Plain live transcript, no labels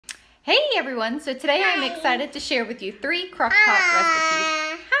Hey everyone, so today I'm excited to share with you 3 crock pot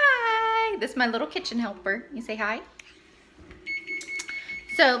recipes. Hi! This is my little kitchen helper. You say hi?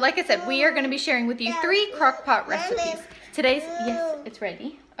 So like I said, we are going to be sharing with you 3 crock pot recipes. Yes, it's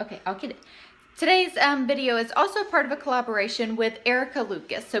ready. Okay, I'll get it. Today's video is also part of a collaboration with Erica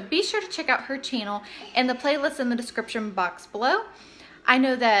Lucas. So be sure to check out her channel and the playlist in the description box below. I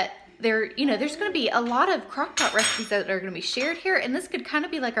know that there's going to be a lot of crock pot recipes that are going to be shared here, and this could kind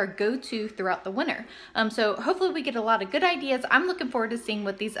of be like our go-to throughout the winter. So hopefully we get a lot of good ideas. I'm looking forward to seeing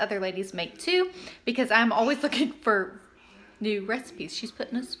what these other ladies make too, because I'm always looking for new recipes. She's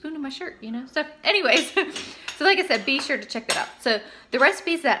putting a spoon in my shirt, you know? So anyways, so like I said, be sure to check that out. So the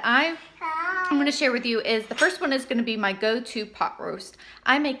recipes that I'm going to share with you is, the first one is going to be my go-to pot roast.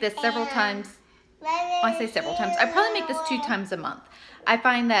 I make this several times. I say several times. I probably make this 2 times a month. I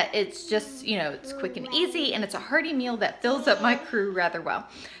find that it's just, it's quick and easy, and it's a hearty meal that fills up my crew rather well.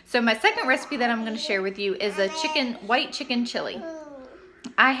 So my second recipe that I'm going to share with you is a white chicken chili.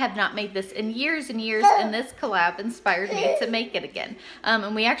 I have not made this in years and years, and this collab inspired me to make it again.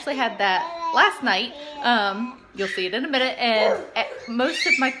 And we actually had that last night. You'll see it in a minute, and most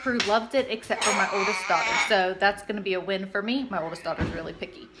of my crew loved it except for my oldest daughter. So that's going to be a win for me. My oldest daughter's really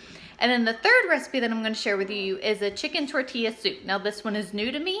picky. And then the third recipe that I'm going to share with you is a chicken tortilla soup. Now this one is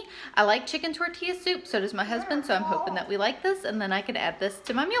new to me. I like chicken tortilla soup, so does my husband, so I'm hoping that we like this, and then I can add this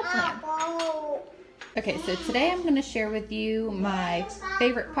to my meal plan. Okay, so today I'm going to share with you my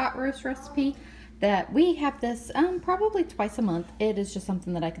favorite pot roast recipe that we have this probably twice a month. It is just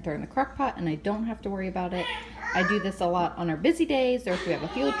something that I can throw in the crock pot and I don't have to worry about it. I do this a lot on our busy days or if we have a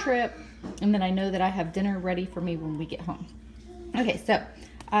field trip, and then I know that I have dinner ready for me when we get home. Okay, so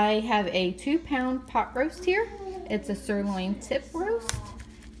I have a 2-pound pot roast here. It's a sirloin tip roast,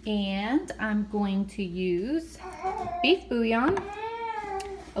 and I'm going to use beef bouillon,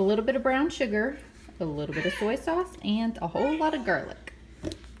 a little bit of brown sugar, a little bit of soy sauce, and a whole lot of garlic.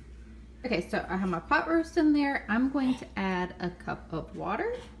 Okay, so I have my pot roast in there. I'm going to add a cup of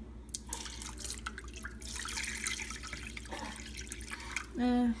water.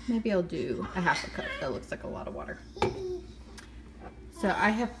 Maybe I'll do a half a cup. That looks like a lot of water. So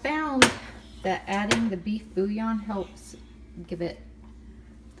I have found that adding the beef bouillon helps give it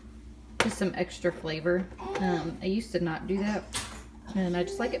just some extra flavor. I used to not do that, and I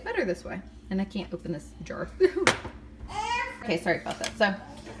just like it better this way. And I can't open this jar. Okay, sorry about that. So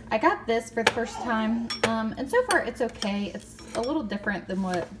I got this for the first time, and so far it's okay. It's a little different than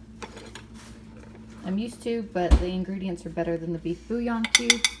what I'm used to, but the ingredients are better than the beef bouillon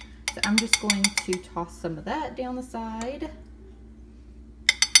cubes. So I'm just going to toss some of that down the side.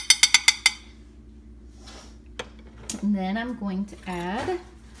 And then I'm going to add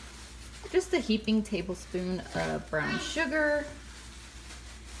just a heaping tablespoon of brown sugar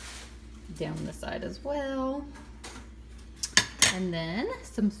down the side as well. And then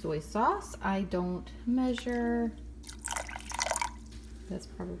some soy sauce. I don't measure. That's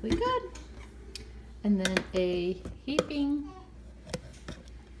probably good. And then a heaping.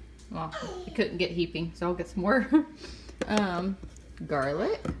 Well, I couldn't get heaping, so I'll get some more.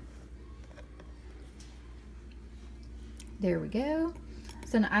 Garlic. There we go.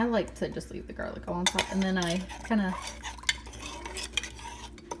 So now I like to just leave the garlic all on top, and then I kind of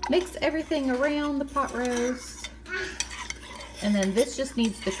mix everything around the pot roast. And then this just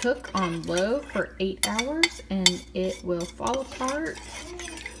needs to cook on low for 8 hours, and it will fall apart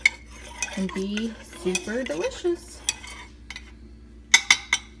and be super delicious.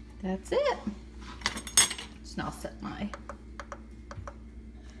 That's it. So now I'll set I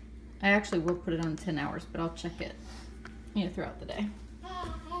actually will put it on 10 hours, but I'll check it throughout the day.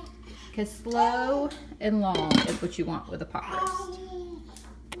 Because slow and long is what you want with a pot roast.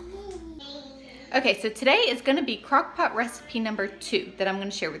 Okay, so today is going to be crock pot recipe number 2 that I'm going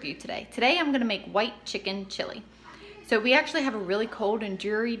to share with you today. Today I'm going to make white chicken chili. So we actually have a really cold and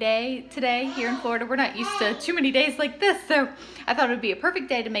dreary day today here in Florida. We're not used to too many days like this, so I thought it would be a perfect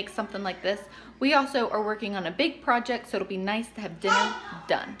day to make something like this. We also are working on a big project, so it'll be nice to have dinner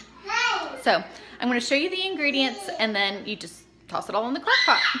done. So I'm going to show you the ingredients, and then you just toss it all in the crock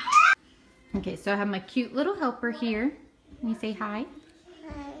pot. Okay, so I have my cute little helper here. Can you say hi?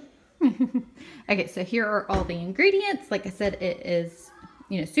 Hi. Okay, so here are all the ingredients. Like I said, it is,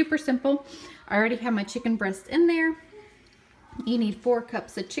 super simple. I already have my chicken breast in there. You need 4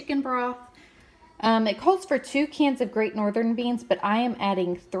 cups of chicken broth. It calls for 2 cans of Great Northern beans, but I am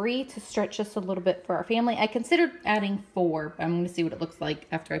adding 3 to stretch just a little bit for our family. I considered adding 4, but I'm going to see what it looks like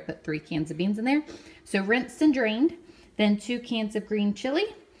after I put 3 cans of beans in there. So rinsed and drained. Then 2 cans of green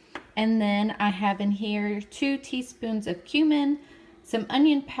chili. And then I have in here 2 teaspoons of cumin, some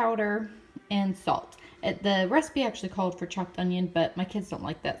onion powder, and salt. The recipe actually called for chopped onion, but my kids don't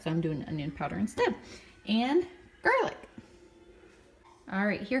like that, so I'm doing onion powder instead. And garlic. All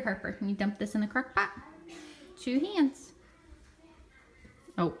right, here, Harper, can you dump this in the crock pot? 2 hands.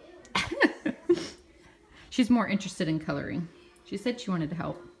 Oh. She's more interested in coloring. She said she wanted to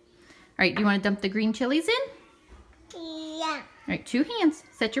help. All right, do you want to dump the green chilies in? Yeah. All right, 2 hands.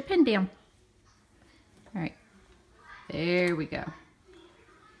 Set your pen down. All right, there we go.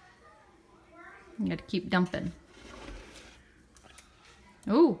 You got to keep dumping.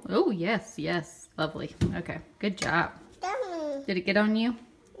 Oh, oh, yes, yes. Lovely. Okay, good job. Dummy. Did it get on you?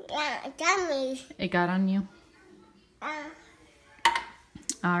 Yeah, dummy. It got on you?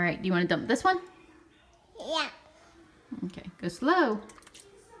 All right, do you want to dump this one? Yeah. Okay, go slow.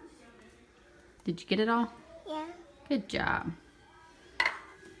 Did you get it all? Yeah. Good job.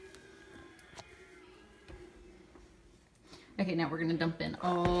 Okay, now we're going to dump in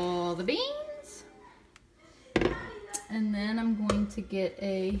all the beans. And then I'm going to get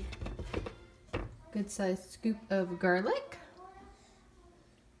a good sized scoop of garlic.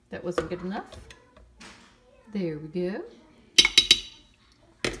 That wasn't good enough. There we go.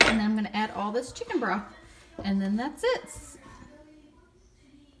 And then I'm going to add all this chicken broth. And then that's it.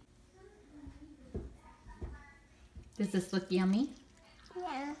 Does this look yummy?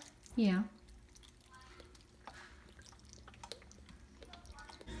 Yeah. Yeah.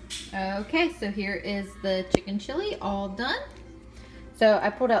 Okay, so here is the chicken chili all done. So I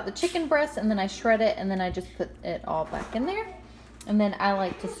pulled out the chicken breast and then I shred it and then I just put it all back in there. And then I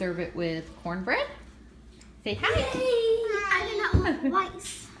like to serve it with cornbread. Say hi. I do not want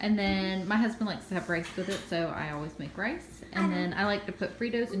rice. And then my husband likes to have rice with it, so I always make rice. And then I like to put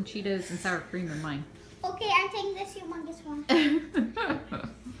Fritos and Cheetos and sour cream in mine. Okay, I'm taking this humongous one.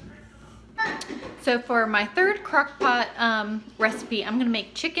 So for my third crock pot recipe, I'm gonna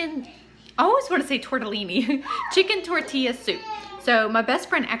make chicken, I always want to say tortellini, chicken tortilla soup. So my best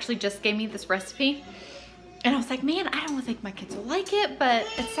friend actually just gave me this recipe. And I was like, man, I don't think my kids will like it, but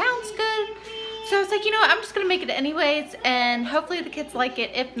it sounds good. So I was like, you know what, I'm just gonna make it anyways, and hopefully the kids like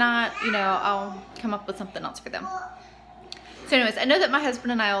it. If not, you know, I'll come up with something else for them. So anyways, I know that my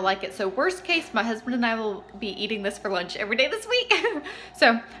husband and I will like it. So worst case, my husband and I will be eating this for lunch every day this week.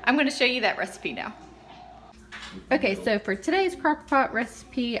 So I'm gonna show you that recipe now. Okay, so for today's crock pot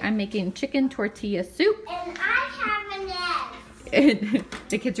recipe, I'm making chicken tortilla soup. And I have an egg.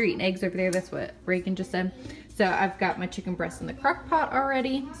 The kids are eating eggs over there. That's what Reagan just said. So I've got my chicken breast in the crock pot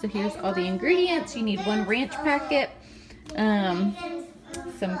already. So here's all the ingredients. You need 1 ranch packet,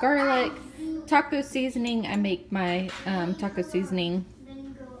 some garlic, taco seasoning. I make my taco seasoning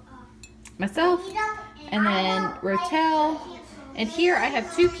myself, and then rotel. And here I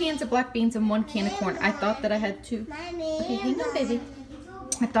have 2 cans of black beans and 1 can of corn. I thought that I had 2. Okay, hang on, baby.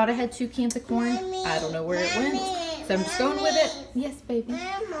 I thought I had 2 cans of corn. I don't know where it went. So I'm just going with it. Yes, baby.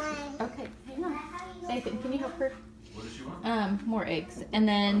 Okay, hang on. Nathan, can you help her? What does she want? More eggs. And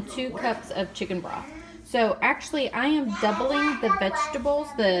then 2 cups of chicken broth. So actually I am doubling the vegetables,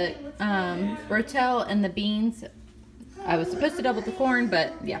 the rotel and the beans. I was supposed to double the corn,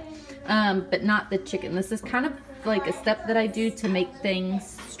 but yeah. But not the chicken. This is kind of like a step that I do to make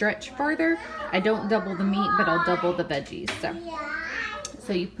things stretch farther. I don't double the meat, but I'll double the veggies.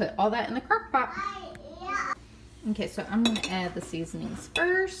 So you put all that in the crock pot. Okay, so I'm going to add the seasonings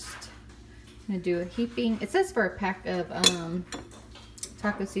first. I'm going to do a heaping. It says for a pack of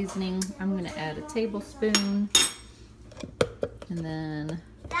taco seasoning, I'm going to add a tablespoon. And then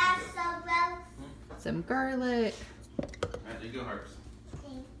some garlic. Alright, there you go, Harps.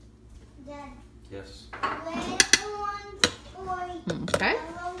 Yes. Okay.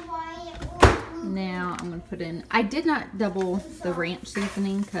 Now I'm going to put in, I did not double the ranch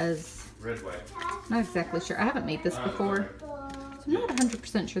seasoning because Red, white. I'm not exactly sure. I haven't made this before. So I'm not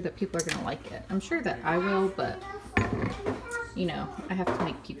 100% sure that people are going to like it. I'm sure that I will, but you know, I have to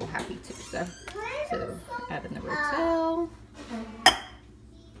make people happy too. So add in the rotel.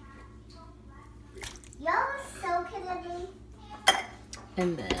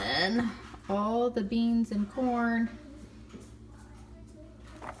 And then all the beans and corn.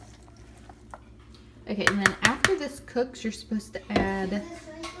 Okay, and then after this cooks, you're supposed to add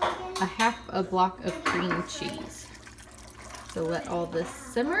a half a block of cream cheese. So let all this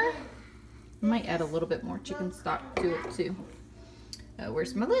simmer. I might add a little bit more chicken stock to it too.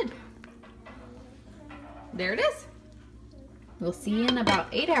 Where's my lid? There it is. We'll see you in about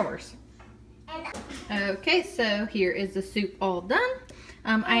 8 hours. Okay, so here is the soup all done.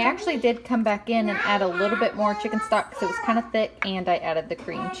 I actually did come back in and add a little bit more chicken stock because it was kind of thick, and I added the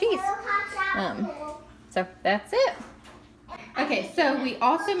cream cheese. So that's it. Okay, so we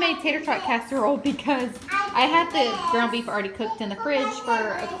also made tater tot casserole because I had the ground beef already cooked in the fridge for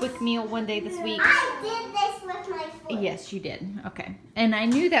a quick meal one day this week. I did this with my foot. Yes, you did. Okay. And I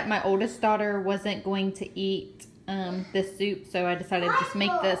knew that my oldest daughter wasn't going to eat this soup, so I decided to just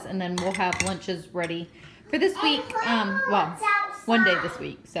make this, and then we'll have lunches ready for this week. Well, one day this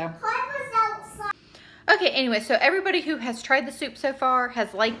week. So. Okay, anyway, so everybody who has tried the soup so far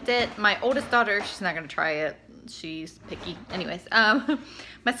has liked it. My oldest daughter, she's not going to try it. She's picky. Anyways,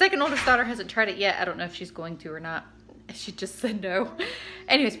 my second oldest daughter hasn't tried it yet. I don't know if she's going to or not. She just said no.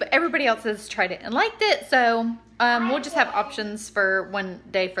 Anyways, but everybody else has tried it and liked it. So we'll just have options for one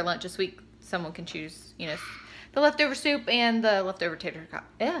day for lunch this week. Someone can choose, you know, the leftover soup and the leftover tater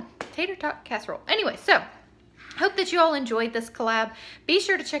tot casserole. Anyway, so hope that you all enjoyed this collab. Be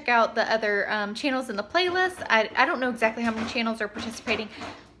sure to check out the other channels in the playlist. I don't know exactly how many channels are participating,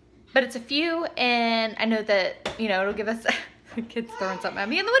 but it's a few, and I know that, you know, it'll give us the kids throwing something at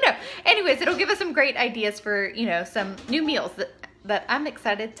me in the window. Anyways, it'll give us some great ideas for, you know, some new meals that I'm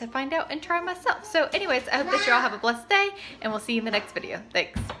excited to find out and try myself. So anyways, I hope that you all have a blessed day, and we'll see you in the next video.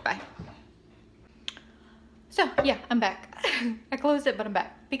 Thanks. Bye. So yeah, I'm back. I closed it, but I'm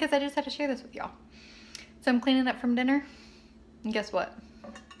back because I just had to share this with y'all. So I'm cleaning up from dinner, and guess what?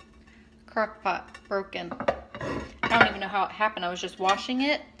 Crock pot broken. I don't even know how it happened. I was just washing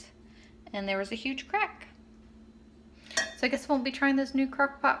it, and there was a huge crack. So I guess I won't be trying those new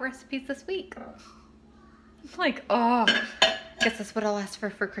crock pot recipes this week. I'm like, oh, I guess that's what I'll ask for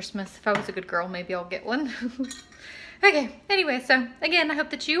Christmas. If I was a good girl, maybe I'll get one. Okay, anyway, so again, I hope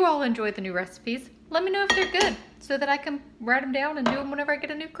that you all enjoy the new recipes. Let me know if they're good so that I can write them down and do them whenever I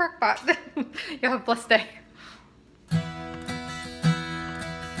get a new crock pot. Y'all have a blessed day.